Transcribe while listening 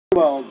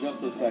Well,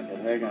 just a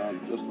second. Hang on,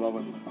 just a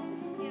moment.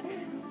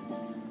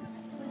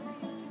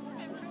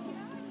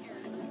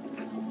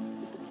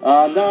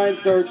 Uh,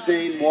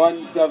 913,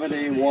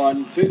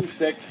 171,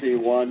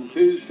 261,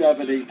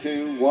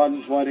 272,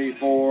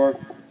 124,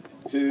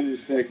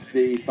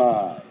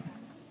 265.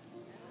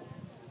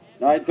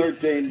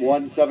 913,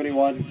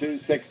 171,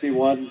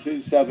 261,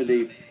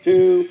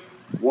 272,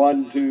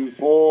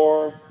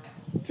 124,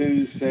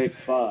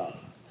 265.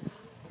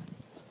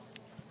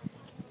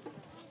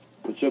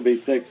 It should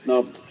be 6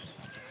 numbers.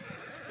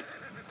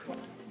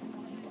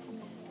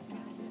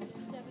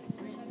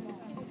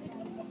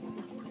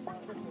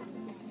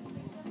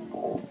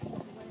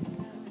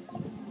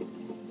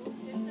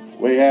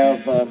 We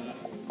have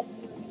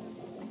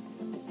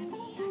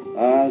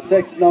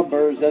 6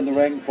 numbers in the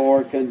ring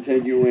for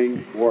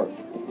continuing work.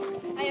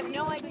 I have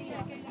no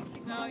idea.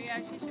 No,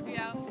 yeah, she should be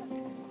out.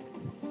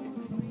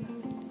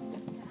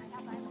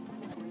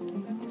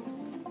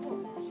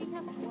 She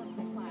has to work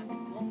the class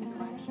in both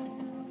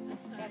directions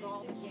and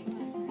all the gates.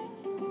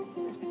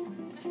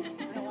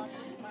 I watch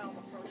her smile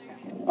the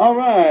protest. All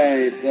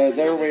right,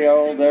 there we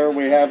go. There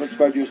we have it.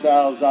 Spread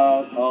yourselves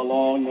out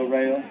along the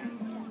rail.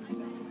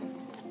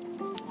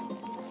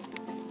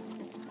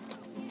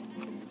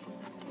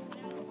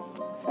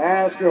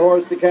 Ask your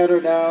horse to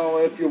canter now,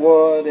 if you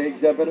would.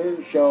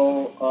 Exhibitor,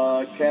 show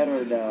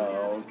canter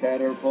now.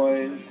 Canter,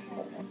 please.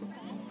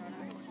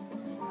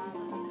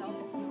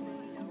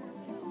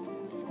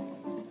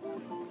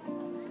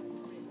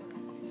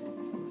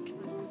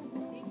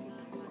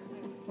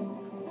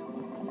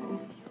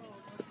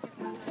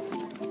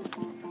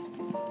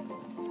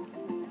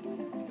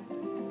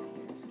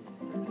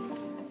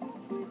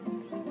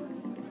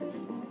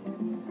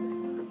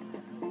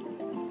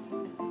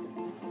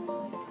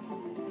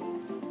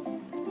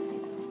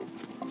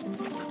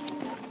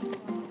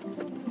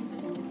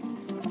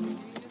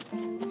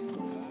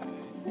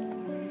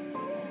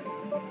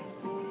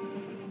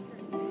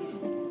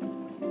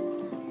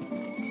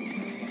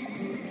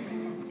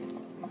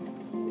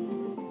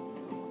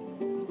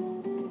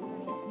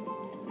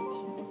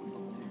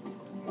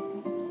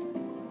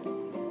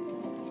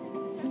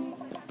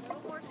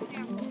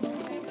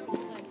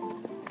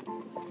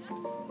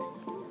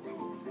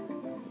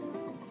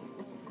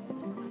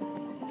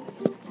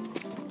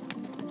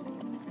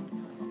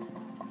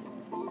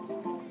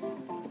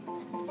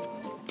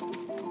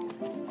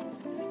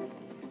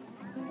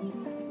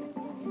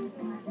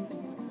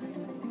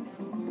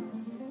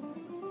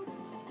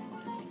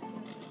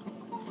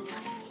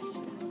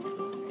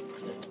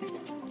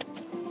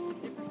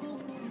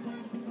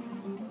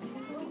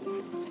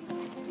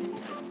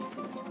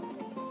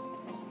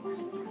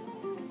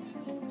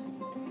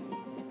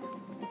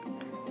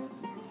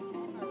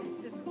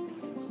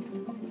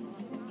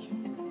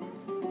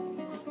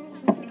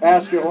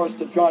 Ask your horse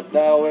to trot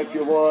now, if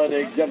you would.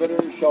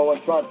 Exhibitor, show a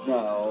trot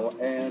now.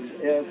 And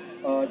it's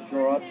a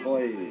trot,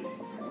 please.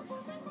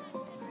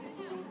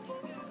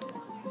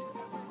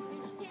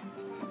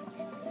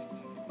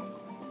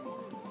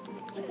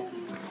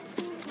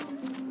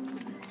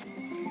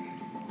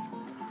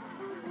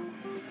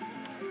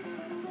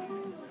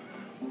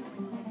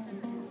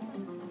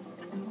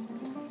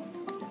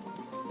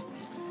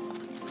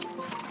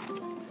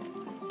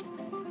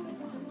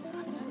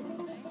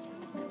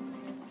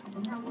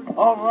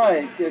 All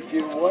right, if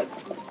you would,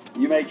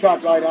 you may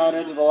trot right on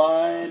into the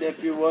line,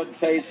 if you would,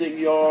 facing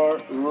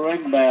your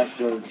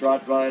ringmaster.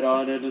 Trot right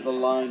on into the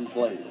line,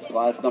 please.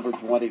 Class number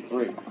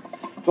 23.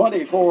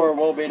 24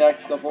 will be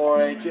next to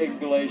 4-H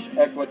English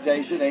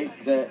equitation,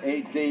 8 to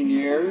 18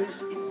 years.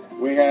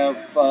 We have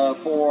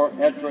 4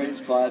 entries,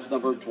 class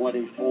number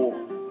 24.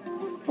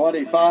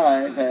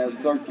 25 has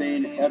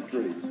 13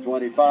 entries.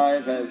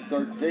 25 has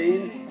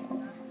 13.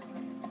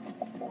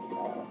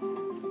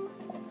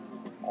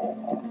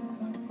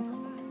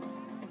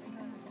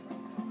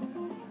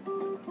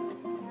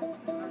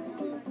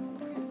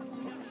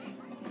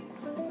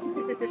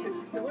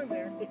 She's still in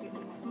there.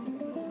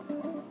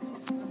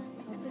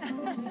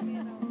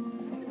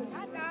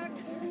 Hot dogs.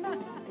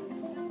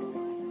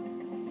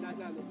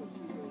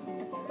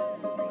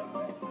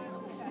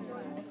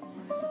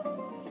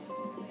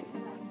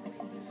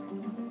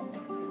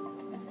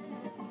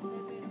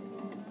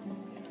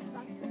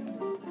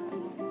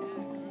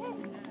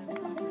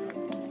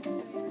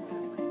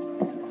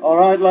 All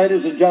right,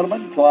 ladies and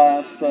gentlemen,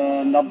 class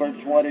number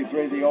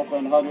 23, the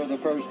Open 100, the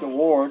first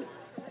award.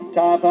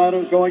 Top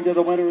honors going to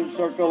the winner's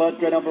circle,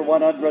 entry number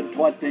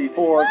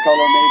 124,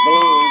 Color Me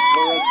Blue,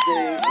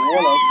 Christy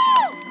Willis.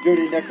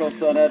 Judy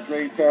Nicholson,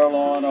 entry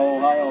Fairlawn,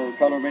 Ohio,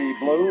 Color Me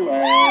Blue,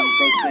 and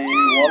Christy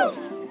Willis.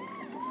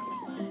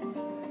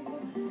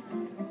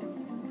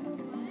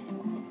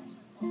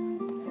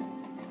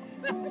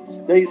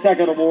 The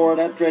second award,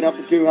 entry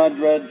number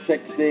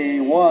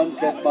 261,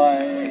 Kiss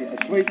My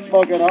Sweet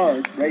Smokin'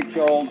 Heart,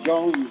 Rachel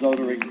Jones,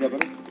 owner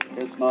exhibitor.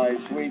 Kiss My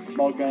Sweet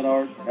Smokin'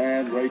 Heart,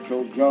 and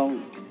Rachel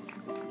Jones.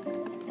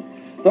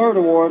 Third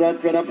award,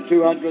 entry number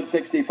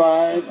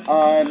 265,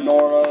 I'm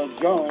Nora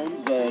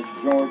Jones,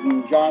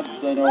 Jordan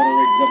Johnson,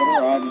 owner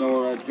exhibitor. I'm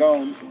Nora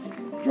Jones.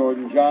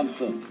 Jordan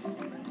Johnson.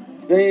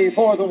 The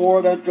fourth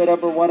award, entry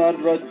number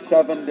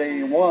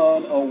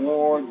 171,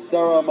 award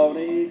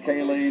ceremony,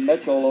 Kaylee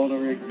Mitchell,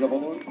 owner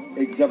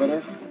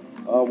exhibitor.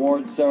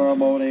 Award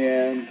ceremony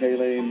and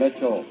Kaylee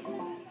Mitchell.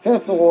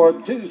 Fifth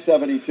award,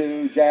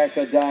 272, Jack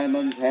of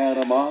Diamonds,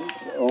 Hannah Mont,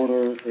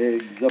 owner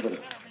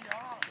exhibitor.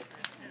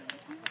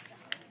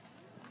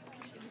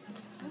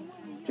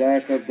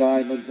 Jack of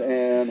Diamonds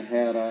and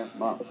Hannah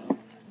Mont.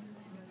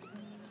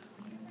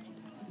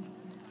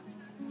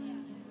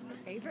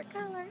 Favorite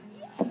color.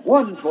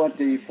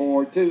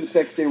 124,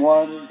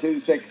 261,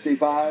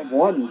 265,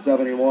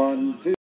 171,